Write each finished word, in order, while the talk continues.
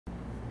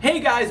Hey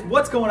guys,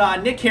 what's going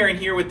on? Nick Herron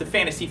here with the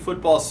Fantasy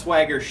Football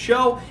Swagger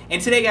Show. And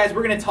today, guys,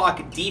 we're going to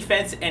talk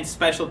defense and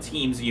special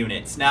teams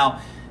units. Now,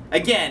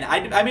 again,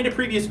 I made a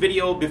previous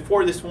video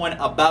before this one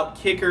about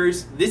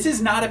kickers. This is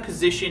not a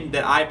position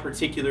that I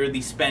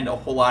particularly spend a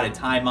whole lot of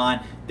time on.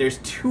 There's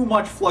too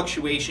much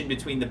fluctuation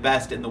between the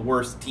best and the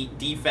worst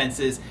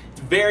defenses.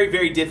 It's very,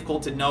 very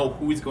difficult to know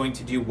who's going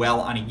to do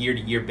well on a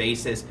year-to-year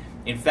basis.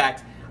 In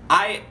fact,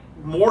 I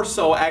more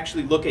so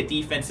actually look at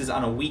defenses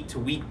on a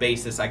week-to-week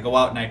basis. I go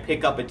out and I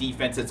pick up a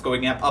defense that's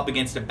going up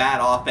against a bad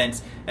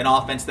offense, an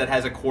offense that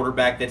has a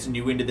quarterback that's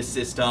new into the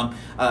system,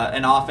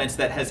 an offense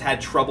that has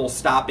had trouble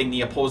stopping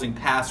the opposing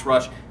pass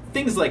rush,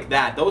 things like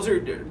that.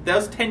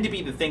 Those tend to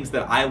be the things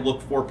that I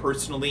look for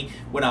personally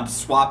when I'm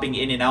swapping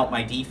in and out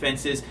my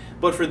defenses.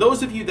 But for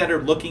those of you that are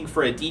looking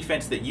for a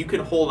defense that you can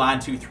hold on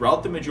to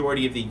throughout the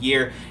majority of the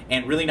year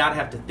and really not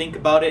have to think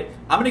about it,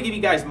 I'm going to give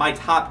you guys my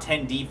top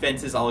 10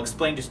 defenses. I'll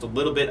explain just a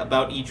little bit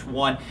about each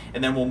one,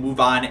 and then we'll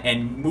move on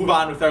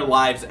with our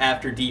lives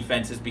after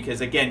defenses. Because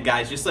again,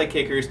 guys, just like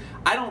kickers,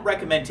 I don't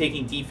recommend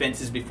taking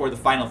defenses before the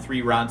final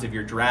 3 rounds of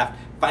your draft.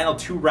 Final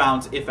 2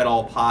 rounds, if at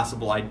all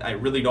possible. I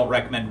really don't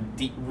recommend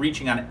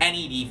reaching on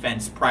any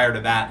defense prior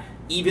to that.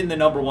 Even the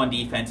number 1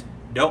 defense,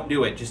 don't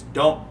do it. Just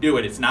don't do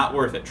it. It's not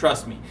worth it.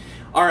 Trust me.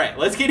 All right,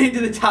 let's get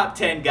into the top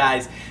 10,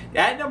 guys.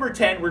 At number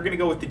 10, we're going to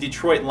go with the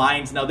Detroit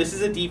Lions. Now, this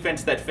is a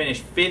defense that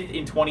finished 5th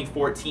in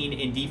 2014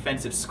 in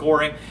defensive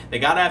scoring. They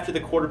got after the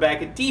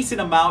quarterback a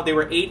decent amount. They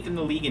were 8th in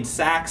the league in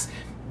sacks,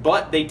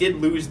 but they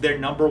did lose their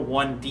number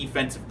 1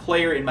 defensive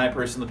player, in my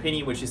personal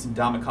opinion, which is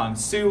Ndamukong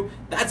Suh.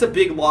 That's a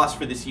big loss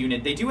for this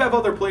unit. They do have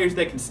other players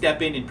that can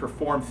step in and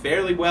perform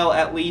fairly well,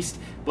 at least,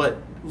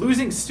 but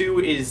losing Suh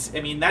is,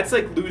 that's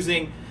like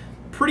losing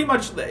pretty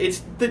much,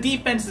 it's the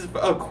defense's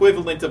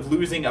equivalent of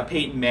losing a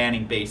Peyton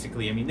Manning,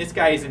 basically. This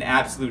guy is an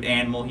absolute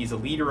animal. He's a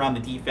leader on the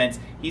defense.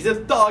 He's a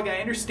thug. I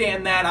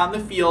understand that on the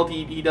field.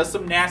 He does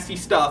some nasty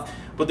stuff,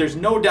 but there's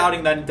no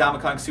doubting that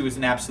Ndamukong Suh is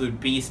an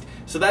absolute beast.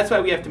 So that's why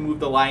we have to move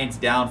the Lions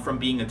down from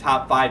being a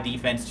top 5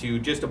 defense to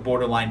just a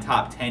borderline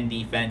top 10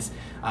 defense.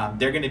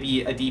 They're going to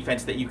be a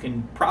defense that you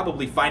can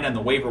probably find on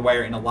the waiver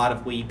wire in a lot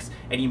of leagues,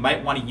 and you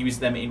might want to use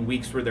them in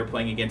weeks where they're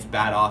playing against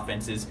bad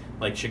offenses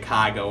like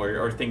Chicago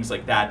or things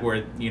like that,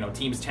 where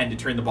teams tend to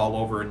turn the ball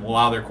over and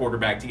allow their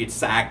quarterback to get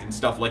sacked and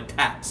stuff like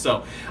that.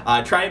 So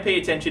try and pay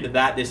attention to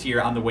that this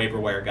year on the waiver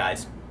wire,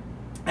 guys.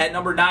 At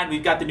number 9,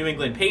 we've got the New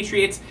England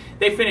Patriots.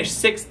 They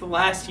finished 6th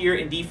last year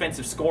in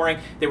defensive scoring.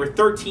 They were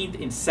 13th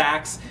in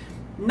sacks.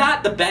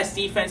 Not the best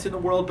defense in the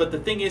world, but the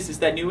thing is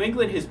that New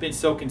England has been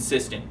so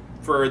consistent.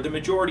 For the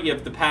majority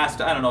of the past,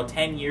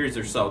 10 years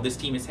or so, this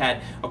team has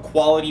had a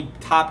quality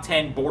top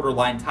 10,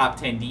 borderline top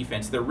 10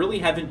 defense. There really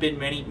haven't been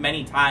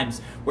many times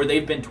where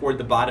they've been toward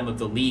the bottom of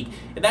the league.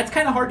 And that's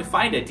kind of hard to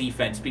find at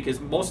defense, because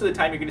most of the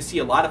time you're going to see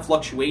a lot of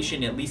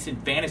fluctuation, at least in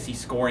fantasy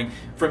scoring,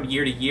 from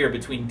year to year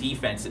between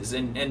defenses.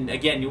 And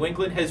again, New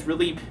England has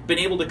really been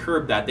able to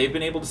curb that. They've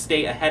been able to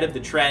stay ahead of the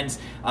trends,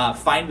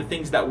 find the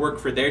things that work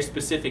for their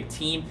specific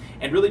team,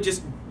 and really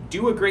just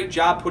do a great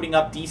job putting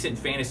up decent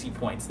fantasy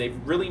points. They've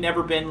really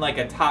never been like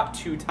a top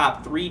 2,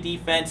 top 3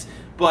 defense,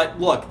 but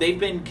look, they've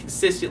been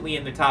consistently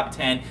in the top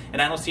 10,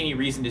 and I don't see any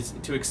reason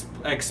to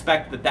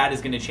expect that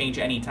is going to change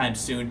anytime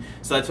soon,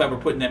 so that's why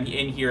we're putting them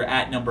in here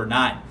at number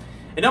 9.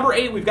 At number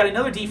 8, we've got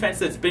another defense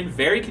that's been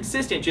very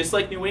consistent, just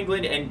like New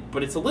England,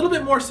 but it's a little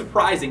bit more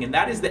surprising, and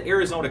that is the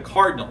Arizona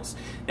Cardinals.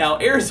 Now,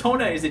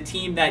 Arizona is a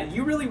team that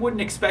you really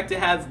wouldn't expect to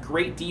have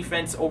great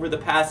defense over the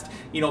past,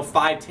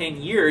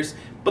 5-10 years,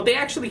 but they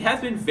actually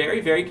have been very,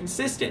 very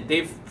consistent.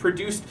 They've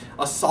produced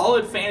a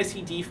solid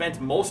fantasy defense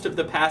most of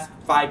the past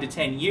 5 to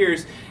 10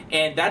 years,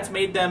 and that's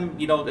made them,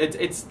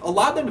 it's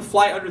allowed them to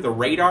fly under the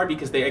radar,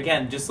 because they,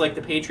 again, just like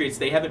the Patriots,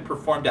 they haven't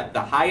performed at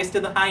the highest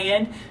of the high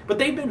end, but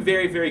they've been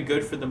very, very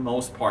good for the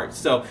most part.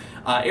 So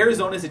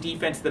Arizona is a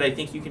defense that I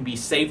think you can be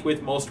safe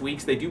with most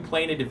weeks. They do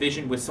play in a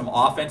division with some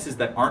offenses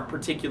that aren't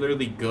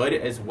particularly good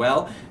as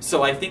well,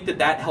 so I think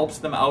that helps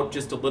them out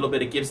just a little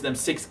bit. It gives them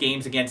 6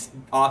 games against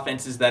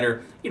offenses that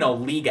are,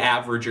 league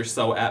average or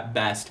so at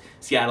best.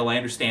 Seattle, I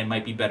understand,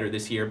 might be better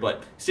this year,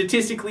 but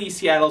statistically,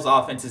 Seattle's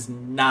offense is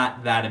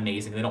not that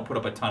amazing. They don't put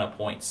up a ton of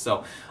points.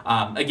 So,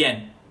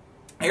 again,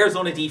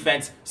 Arizona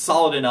defense,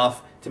 solid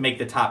enough to make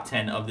the top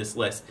 10 of this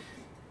list.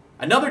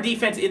 Another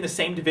defense in the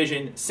same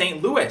division,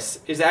 St. Louis,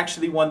 is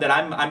actually one that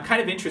I'm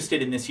kind of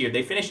interested in this year.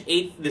 They finished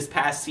 8th this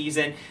past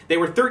season. They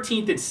were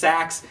 13th in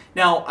sacks.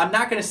 Now, I'm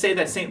not going to say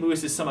that St.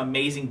 Louis is some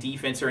amazing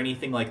defense or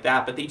anything like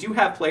that, but they do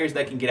have players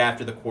that can get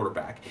after the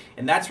quarterback.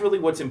 And that's really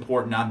what's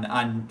important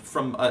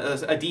from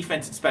a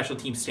defense and special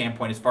team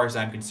standpoint, as far as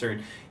I'm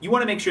concerned. You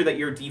want to make sure that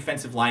your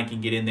defensive line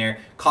can get in there,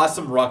 cause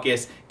some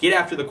ruckus, get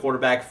after the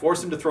quarterback,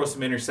 force him to throw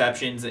some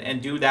interceptions,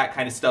 and do that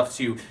kind of stuff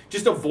to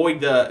just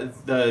avoid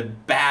the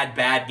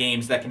bad games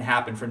games that can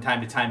happen from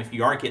time to time if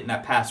you aren't getting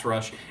that pass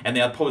rush and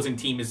the opposing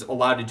team is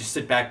allowed to just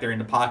sit back there in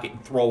the pocket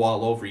and throw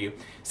all over you.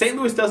 St.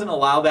 Louis doesn't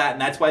allow that,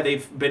 and that's why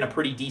they've been a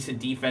pretty decent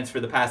defense for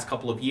the past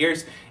couple of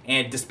years.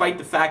 And despite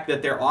the fact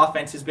that their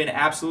offense has been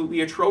absolutely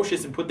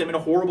atrocious and put them in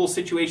horrible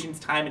situations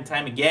time and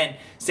time again,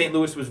 St.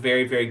 Louis was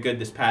very, very good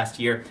this past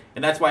year,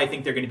 and that's why I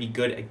think they're going to be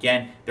good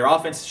again. Their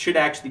offense should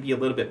actually be a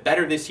little bit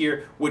better this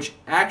year, which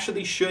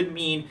actually should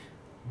mean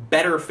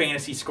better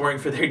fantasy scoring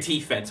for their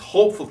defense.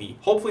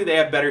 Hopefully they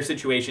have better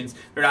situations.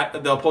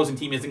 The opposing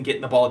team isn't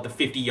getting the ball at the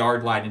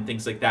 50-yard line and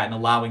things like that and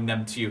allowing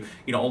them to,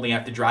 only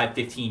have to drive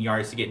 15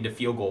 yards to get into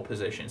field goal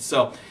position.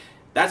 So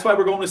that's why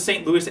we're going with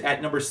St. Louis at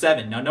number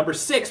 7. Now, number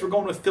 6, we're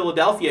going with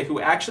Philadelphia,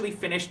 who actually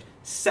finished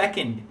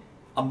second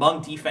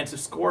among defensive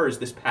scorers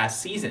this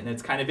past season.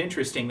 It's kind of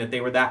interesting that they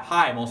were that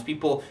high. Most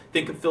people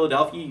think of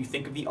Philadelphia, you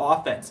think of the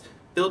offense.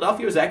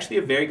 Philadelphia was actually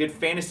a very good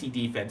fantasy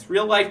defense.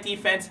 Real life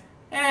defense,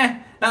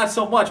 not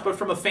so much, but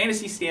from a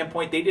fantasy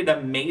standpoint, they did an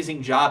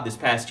amazing job this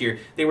past year.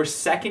 They were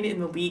second in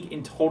the league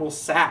in total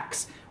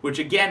sacks, which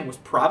again was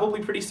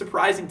probably pretty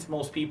surprising to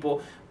most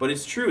people, but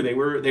it's true. They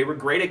were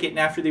great at getting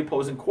after the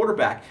opposing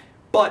quarterback.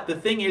 But the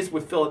thing is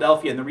with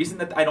Philadelphia, and the reason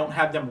that I don't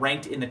have them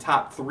ranked in the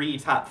top 3,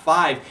 top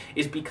 5,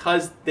 is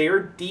because their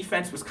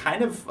defense was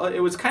kind of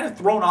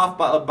thrown off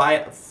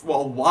by a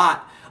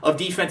lot of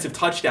defensive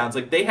touchdowns.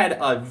 Like, they had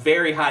a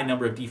very high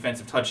number of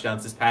defensive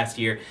touchdowns this past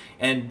year,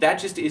 and that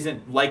just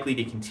isn't likely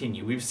to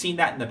continue. We've seen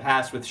that in the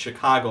past with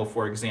Chicago,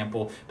 for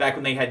example, back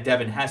when they had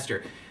Devin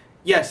Hester.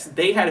 Yes,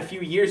 they had a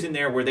few years in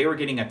there where they were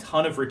getting a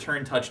ton of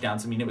return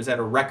touchdowns. I mean, it was at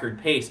a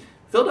record pace.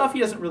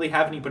 Philadelphia doesn't really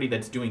have anybody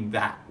that's doing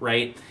that,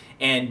 right?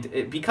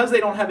 And because they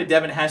don't have a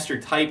Devin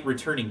Hester type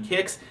returning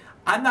kicks,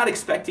 I'm not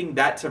expecting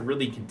that to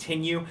really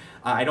continue.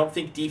 I don't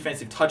think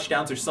defensive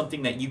touchdowns are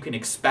something that you can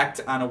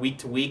expect on a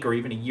week-to-week or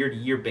even a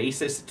year-to-year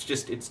basis.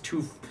 It's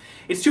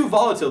too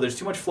volatile. There's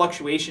too much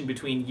fluctuation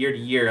between year to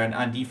year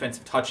on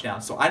defensive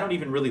touchdowns. So I don't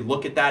even really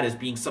look at that as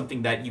being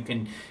something that you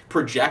can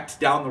project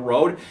down the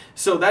road.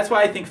 So that's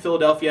why I think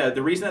Philadelphia,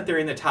 the reason that they're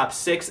in the top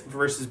 6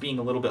 versus being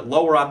a little bit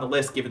lower on the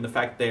list, given the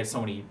fact that they had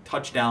so many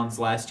touchdowns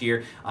last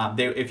year,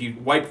 if you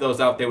wipe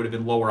those out, they would have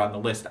been lower on the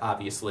list,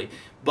 obviously.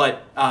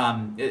 But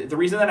the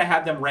reason that I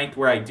have them ranked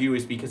where I do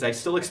is because I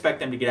still expect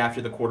them to get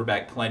after the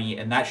quarterback plenty,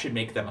 and that should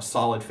make them a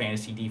solid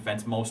fantasy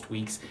defense most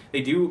weeks.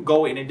 They do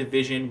go in a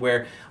division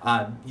where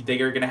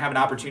they are going to have an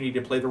opportunity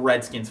to play the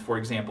Redskins, for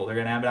example. They're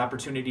going to have an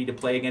opportunity to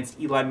play against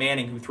Eli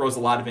Manning, who throws a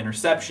lot of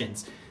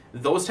interceptions.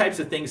 Those types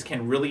of things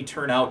can really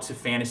turn out to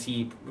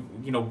fantasy,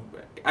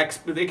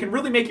 they can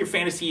really make your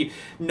fantasy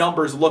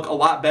numbers look a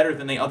lot better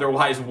than they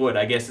otherwise would,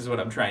 I guess is what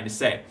I'm trying to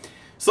say.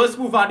 So let's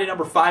move on to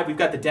number 5. We've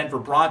got the Denver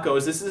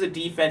Broncos. This is a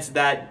defense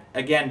that,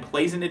 again,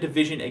 plays in a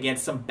division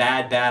against some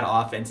bad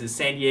offenses.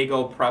 San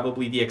Diego,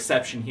 probably the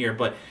exception here,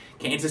 but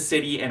Kansas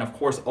City and, of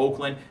course,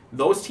 Oakland,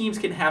 those teams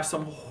can have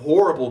some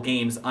horrible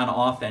games on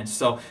offense.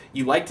 So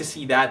you like to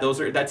see that.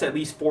 That's at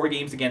least 4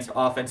 games against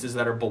offenses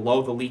that are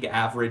below the league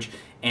average.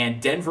 And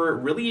Denver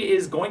really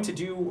is going to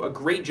do a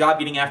great job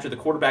getting after the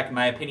quarterback, in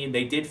my opinion.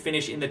 They did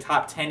finish in the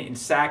top 10 in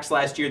sacks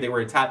last year. They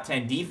were a top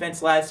 10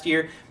 defense last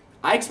year.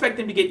 I expect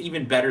them to get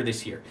even better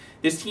this year.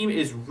 This team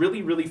is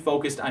really, really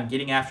focused on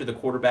getting after the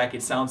quarterback,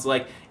 it sounds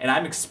like, and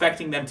I'm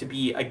expecting them to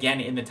be,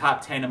 again, in the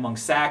top 10 among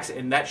sacks,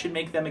 and that should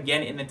make them,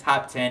 again, in the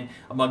top 10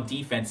 among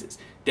defenses.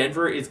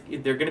 Denver,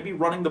 they're going to be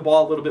running the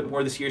ball a little bit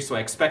more this year, so I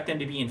expect them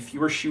to be in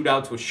fewer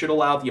shootouts, which should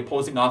allow the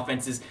opposing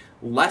offenses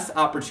less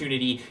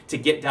opportunity to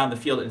get down the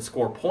field and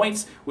score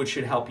points, which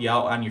should help you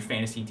out on your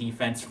fantasy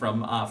defense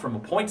from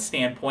a point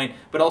standpoint.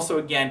 But also,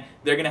 again,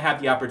 they're going to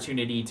have the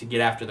opportunity to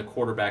get after the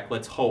quarterback,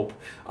 let's hope,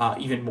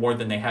 even more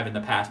than they have in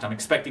the past. I'm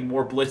expecting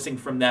more blitzing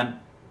from them.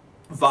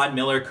 Von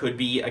Miller could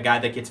be a guy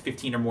that gets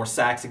 15 or more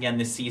sacks again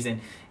this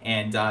season.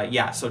 And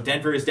so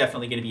Denver is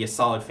definitely going to be a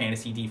solid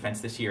fantasy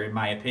defense this year, in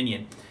my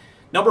opinion.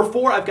 Number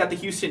 4, I've got the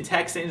Houston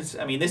Texans.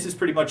 I mean, this is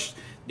pretty much,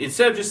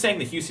 instead of just saying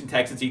the Houston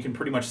Texans, you can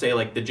pretty much say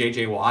like the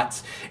J.J.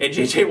 Watts. And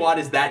J.J. Watt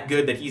is that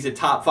good that he's a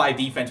top 5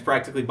 defense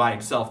practically by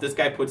himself. This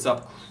guy puts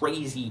up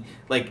crazy,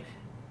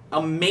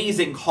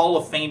 amazing Hall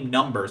of Fame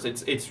numbers.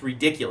 It's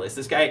ridiculous.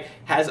 This guy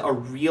has a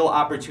real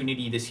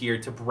opportunity this year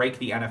to break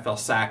the NFL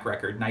sack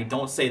record, and I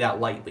don't say that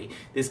lightly.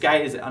 This guy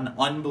is an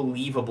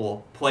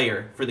unbelievable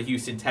player for the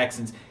Houston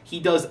Texans. He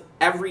does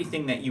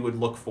everything that you would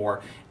look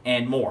for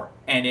and more,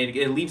 and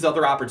it leaves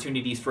other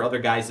opportunities for other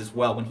guys as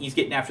well. When he's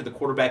getting after the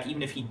quarterback,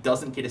 even if he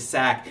doesn't get a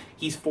sack,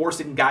 he's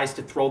forcing guys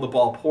to throw the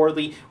ball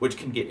poorly, which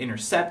can get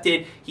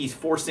intercepted. He's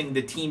forcing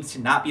the teams to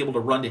not be able to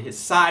run to his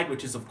side,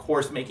 which is, of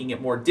course, making it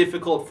more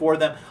difficult for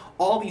them.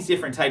 All these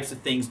different types of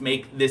things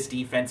make this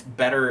defense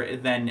better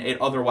than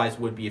it otherwise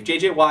would be. If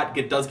J.J. Watt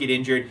does get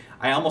injured,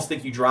 I almost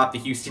think you drop the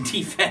Houston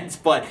defense,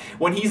 but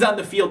when he's on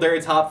the field, they're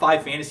a top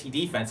 5 fantasy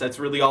defense. That's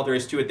really all there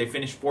is to it. They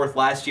finished 4th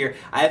last year.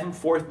 I have them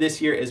 4th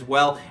this year as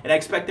well, and I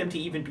expect them to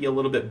even be a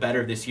little bit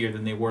better this year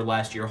than they were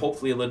last year.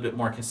 Hopefully a little bit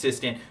more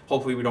consistent.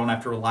 Hopefully we don't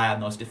have to rely on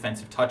those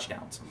defensive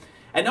touchdowns.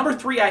 At number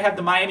 3, I have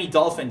the Miami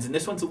Dolphins, and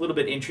this one's a little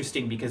bit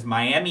interesting because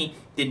Miami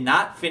did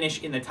not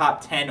finish in the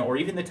top 10 or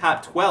even the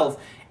top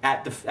 12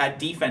 at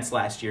defense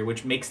last year,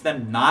 which makes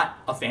them not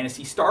a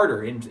fantasy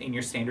starter in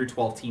your standard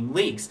 12-team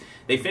leagues.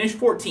 They finished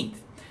 14th,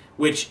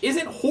 which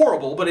isn't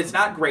horrible, but it's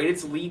not great.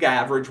 It's league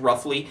average,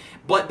 roughly.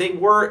 But they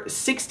were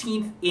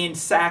 16th in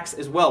sacks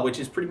as well, which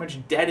is pretty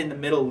much dead in the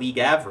middle league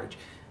average.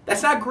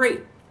 That's not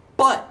great.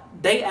 But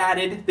they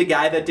added the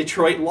guy that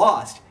Detroit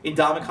lost in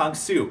Ndamukong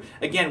Suh.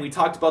 Again, we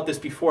talked about this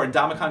before, and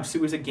Ndamukong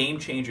Suh is a game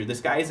changer.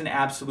 This guy is an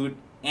absolute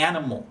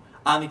animal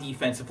on the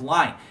defensive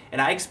line.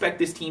 And I expect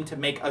this team to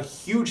make a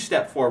huge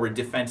step forward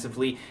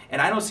defensively,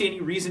 and I don't see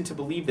any reason to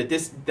believe that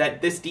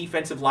this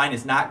defensive line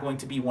is not going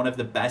to be one of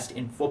the best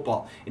in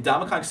football. And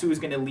Ndamukong Suh is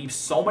going to leave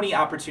so many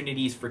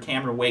opportunities for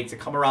Cameron Wake to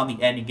come around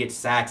the end and get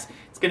sacks.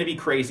 It's going to be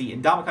crazy,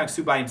 and Ndamukong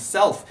Suh by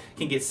himself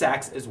can get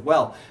sacks as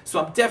well.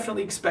 So I'm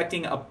definitely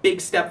expecting a big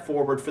step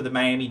forward for the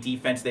Miami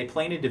defense. They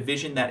play in a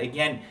division that,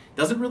 again,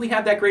 doesn't really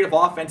have that great of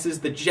offenses.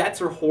 The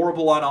Jets are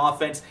horrible on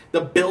offense.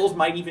 The Bills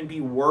might even be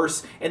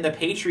worse, and the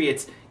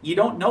Patriots, you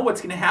don't know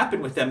what's going to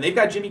happen with them. They've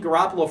got Jimmy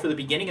Garoppolo for the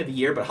beginning of the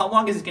year, but how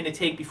long is it going to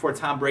take before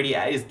Tom Brady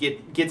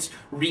gets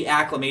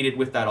reacclimated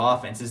with that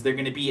offense? Is there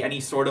going to be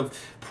any sort of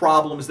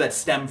problems that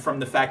stem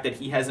from the fact that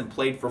he hasn't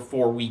played for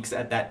 4 weeks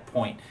at that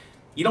point?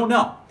 You don't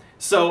know.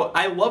 So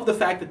I love the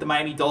fact that the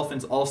Miami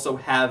Dolphins also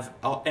have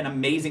an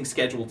amazing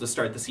schedule to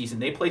start the season.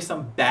 They play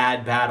some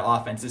bad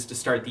offenses to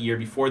start the year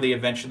before they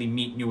eventually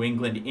meet New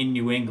England in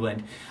New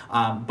England.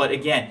 But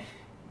again,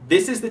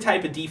 this is the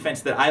type of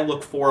defense that I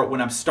look for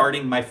when I'm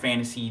starting my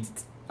fantasy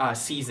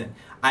season.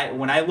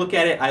 When I look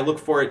at it, I look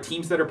for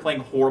teams that are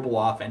playing horrible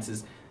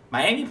offenses.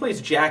 Miami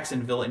plays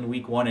Jacksonville in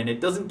week 1, and it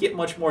doesn't get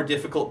much more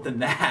difficult than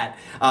that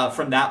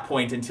from that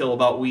point until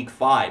about week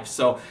 5.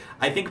 So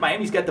I think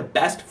Miami's got the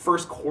best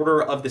first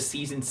quarter of the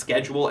season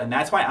schedule, and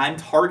that's why I'm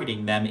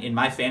targeting them in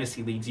my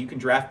fantasy leagues. You can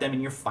draft them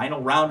in your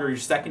final round or your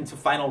second to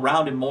final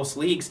round in most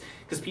leagues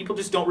because people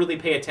just don't really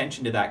pay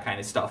attention to that kind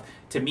of stuff.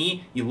 To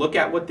me, you look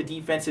at what the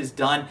defense has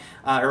done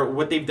or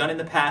what they've done in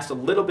the past a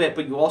little bit,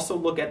 but you also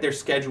look at their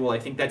schedule. I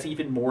think that's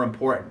even more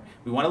important.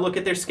 We want to look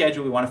at their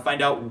schedule. We want to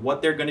find out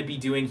what they're going to be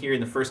doing here in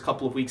the first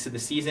couple of weeks of the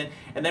season,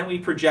 and then we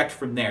project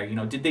from there. You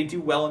know, did they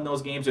do well in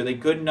those games? Are they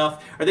good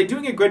enough? Are they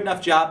doing a good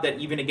enough job that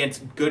even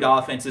against good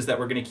offenses that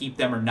we're going to keep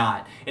them or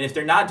not? And if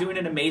they're not doing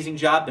an amazing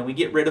job, then we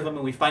get rid of them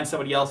and we find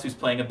somebody else who's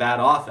playing a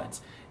bad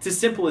offense. It's as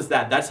simple as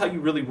that. That's how you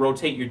really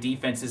rotate your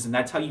defenses, and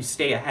that's how you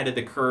stay ahead of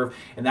the curve,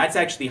 and that's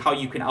actually how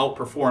you can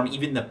outperform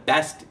even the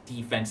best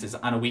defenses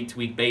on a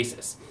week-to-week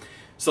basis.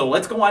 So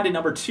let's go on to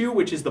number 2,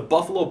 which is the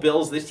Buffalo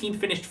Bills. This team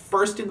finished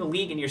first in the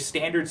league in your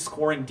standard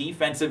scoring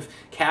defensive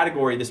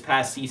category this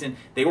past season.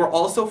 They were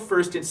also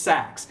first in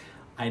sacks.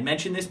 I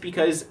mention this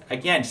because,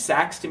 again,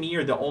 sacks to me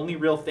are the only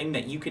real thing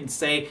that you can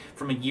say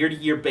from a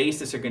year-to-year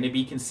basis are going to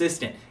be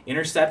consistent.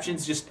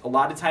 Interceptions just a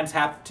lot of times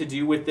have to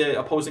do with the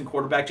opposing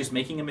quarterback just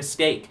making a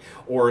mistake,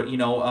 or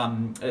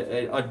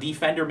a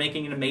defender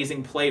making an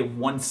amazing play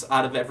once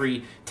out of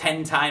every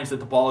 10 times that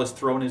the ball is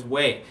thrown his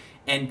way.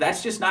 And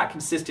that's just not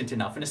consistent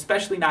enough, and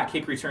especially not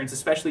kick returns,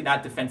 especially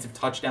not defensive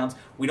touchdowns.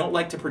 We don't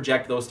like to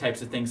project those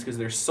types of things because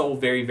they're so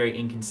very, very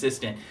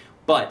inconsistent.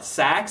 But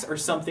sacks are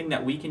something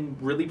that we can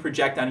really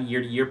project on a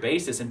year-to-year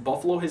basis, and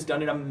Buffalo has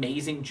done an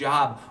amazing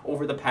job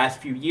over the past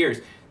few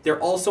years.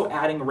 They're also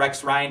adding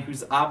Rex Ryan,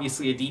 who's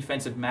obviously a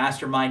defensive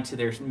mastermind, to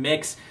their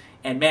mix.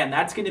 And man,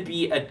 that's going to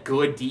be a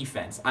good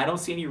defense. I don't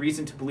see any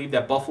reason to believe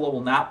that Buffalo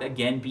will not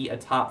again be a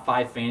top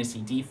 5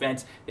 fantasy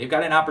defense. They've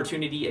got an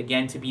opportunity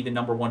again to be the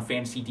number 1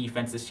 fantasy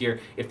defense this year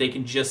if they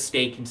can just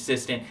stay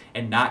consistent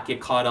and not get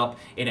caught up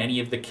in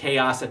any of the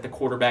chaos at the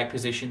quarterback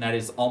position that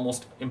is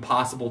almost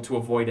impossible to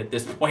avoid at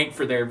this point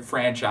for their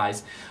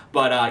franchise.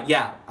 But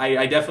yeah,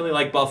 I definitely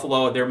like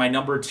Buffalo. They're my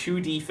number 2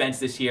 defense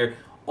this year,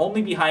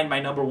 only behind my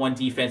number 1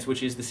 defense,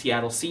 which is the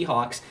Seattle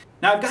Seahawks.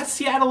 Now, I've got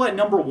Seattle at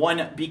number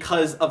 1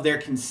 because of their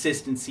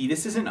consistency.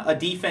 This isn't a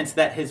defense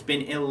that has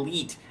been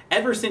elite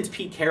ever since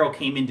Pete Carroll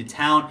came into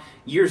town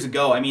years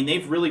ago. I mean,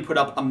 they've really put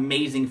up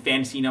amazing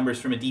fantasy numbers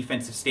from a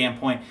defensive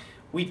standpoint.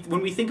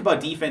 When we think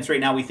about defense right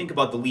now, we think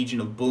about the Legion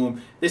of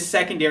Boom. This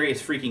secondary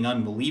is freaking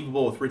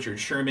unbelievable with Richard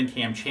Sherman,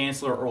 Cam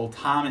Chancellor, Earl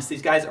Thomas.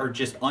 These guys are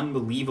just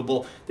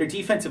unbelievable. Their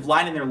defensive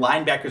line and their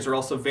linebackers are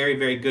also very,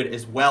 very good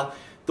as well.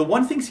 The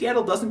one thing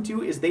Seattle doesn't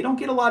do is they don't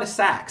get a lot of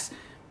sacks.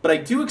 But I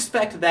do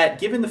expect that,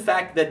 given the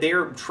fact that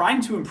they're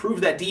trying to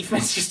improve that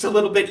defense just a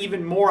little bit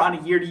even more on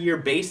a year-to-year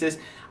basis,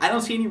 I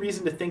don't see any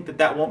reason to think that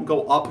that won't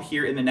go up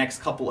here in the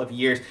next couple of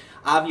years.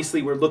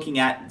 Obviously, we're looking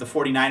at the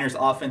 49ers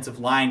offensive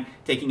line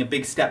taking a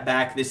big step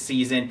back this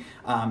season.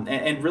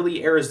 And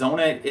really,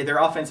 Arizona, their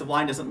offensive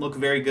line doesn't look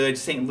very good.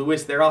 St.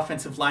 Louis, their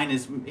offensive line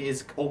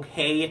is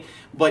okay.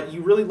 But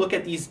you really look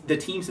at the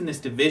teams in this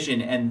division,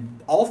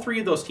 and all 3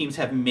 of those teams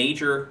have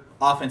major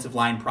offensive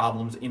line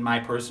problems, in my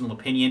personal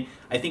opinion.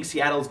 I think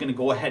Seattle is going to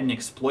go ahead and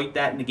exploit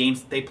that in the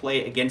games that they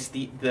play against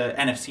the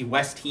NFC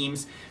West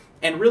teams.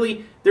 And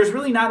really, there's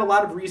really not a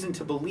lot of reason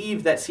to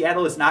believe that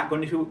Seattle is not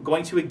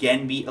going to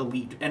again be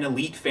an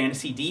elite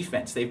fantasy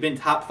defense. They've been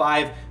top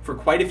 5 for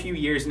quite a few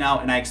years now,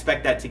 and I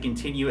expect that to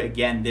continue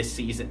again this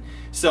season.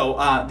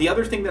 So the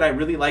other thing that I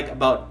really like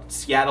about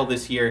Seattle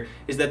this year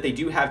is that they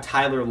do have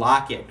Tyler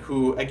Lockett,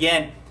 who,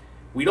 again,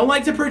 we don't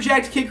like to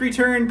project kick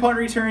return, punt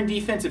return,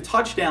 defensive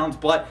touchdowns,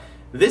 but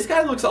this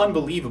guy looks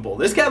unbelievable.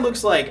 This guy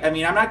looks like, I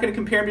mean, I'm not going to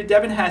compare him to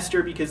Devin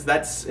Hester because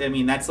that's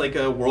like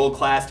a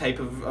world-class type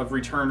of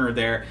returner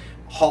there,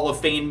 Hall of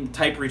Fame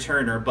type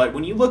returner. But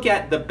when you look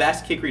at the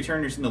best kick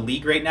returners in the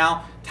league right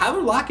now,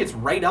 Tyler Lockett's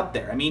right up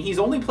there. I mean, he's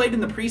only played in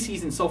the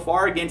preseason so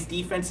far against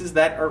defenses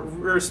that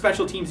are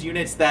special teams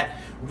units that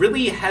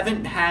really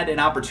haven't had an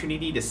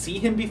opportunity to see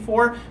him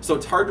before, so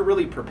it's hard to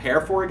really prepare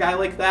for a guy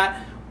like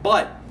that.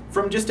 But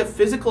from just a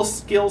physical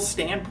skills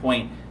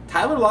standpoint,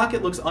 Tyler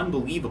Lockett looks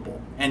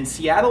unbelievable, and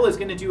Seattle is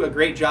going to do a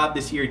great job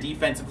this year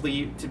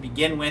defensively to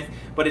begin with,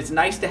 but it's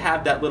nice to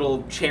have that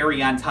little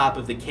cherry on top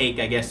of the cake,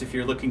 I guess, if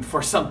you're looking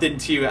for something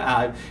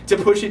to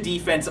push a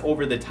defense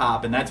over the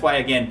top. And that's why,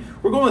 again,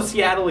 we're going with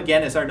Seattle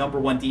again as our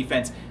 #1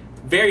 defense.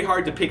 Very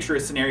hard to picture a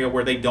scenario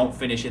where they don't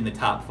finish in the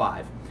top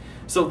 5.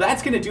 So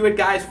that's going to do it,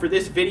 guys, for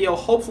this video.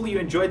 Hopefully you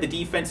enjoyed the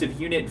defensive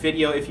unit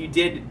video. If you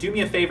did, do me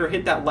a favor,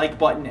 hit that like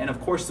button, and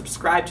of course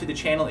subscribe to the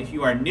channel if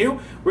you are new.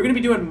 We're going to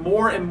be doing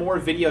more and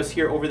more videos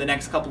here over the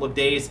next couple of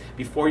days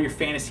before your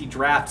fantasy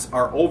drafts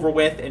are over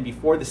with and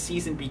before the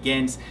season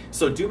begins.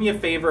 So do me a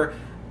favor,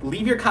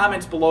 leave your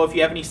comments below if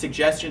you have any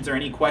suggestions or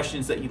any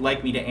questions that you'd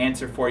like me to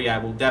answer for you. I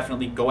will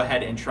definitely go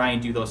ahead and try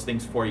and do those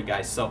things for you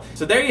guys. So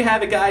there you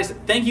have it, guys.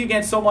 Thank you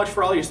again so much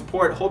for all your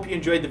support. Hope you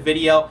enjoyed the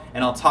video,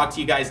 and I'll talk to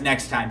you guys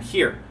next time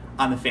here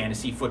on the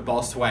Fantasy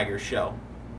Football Swagger Show.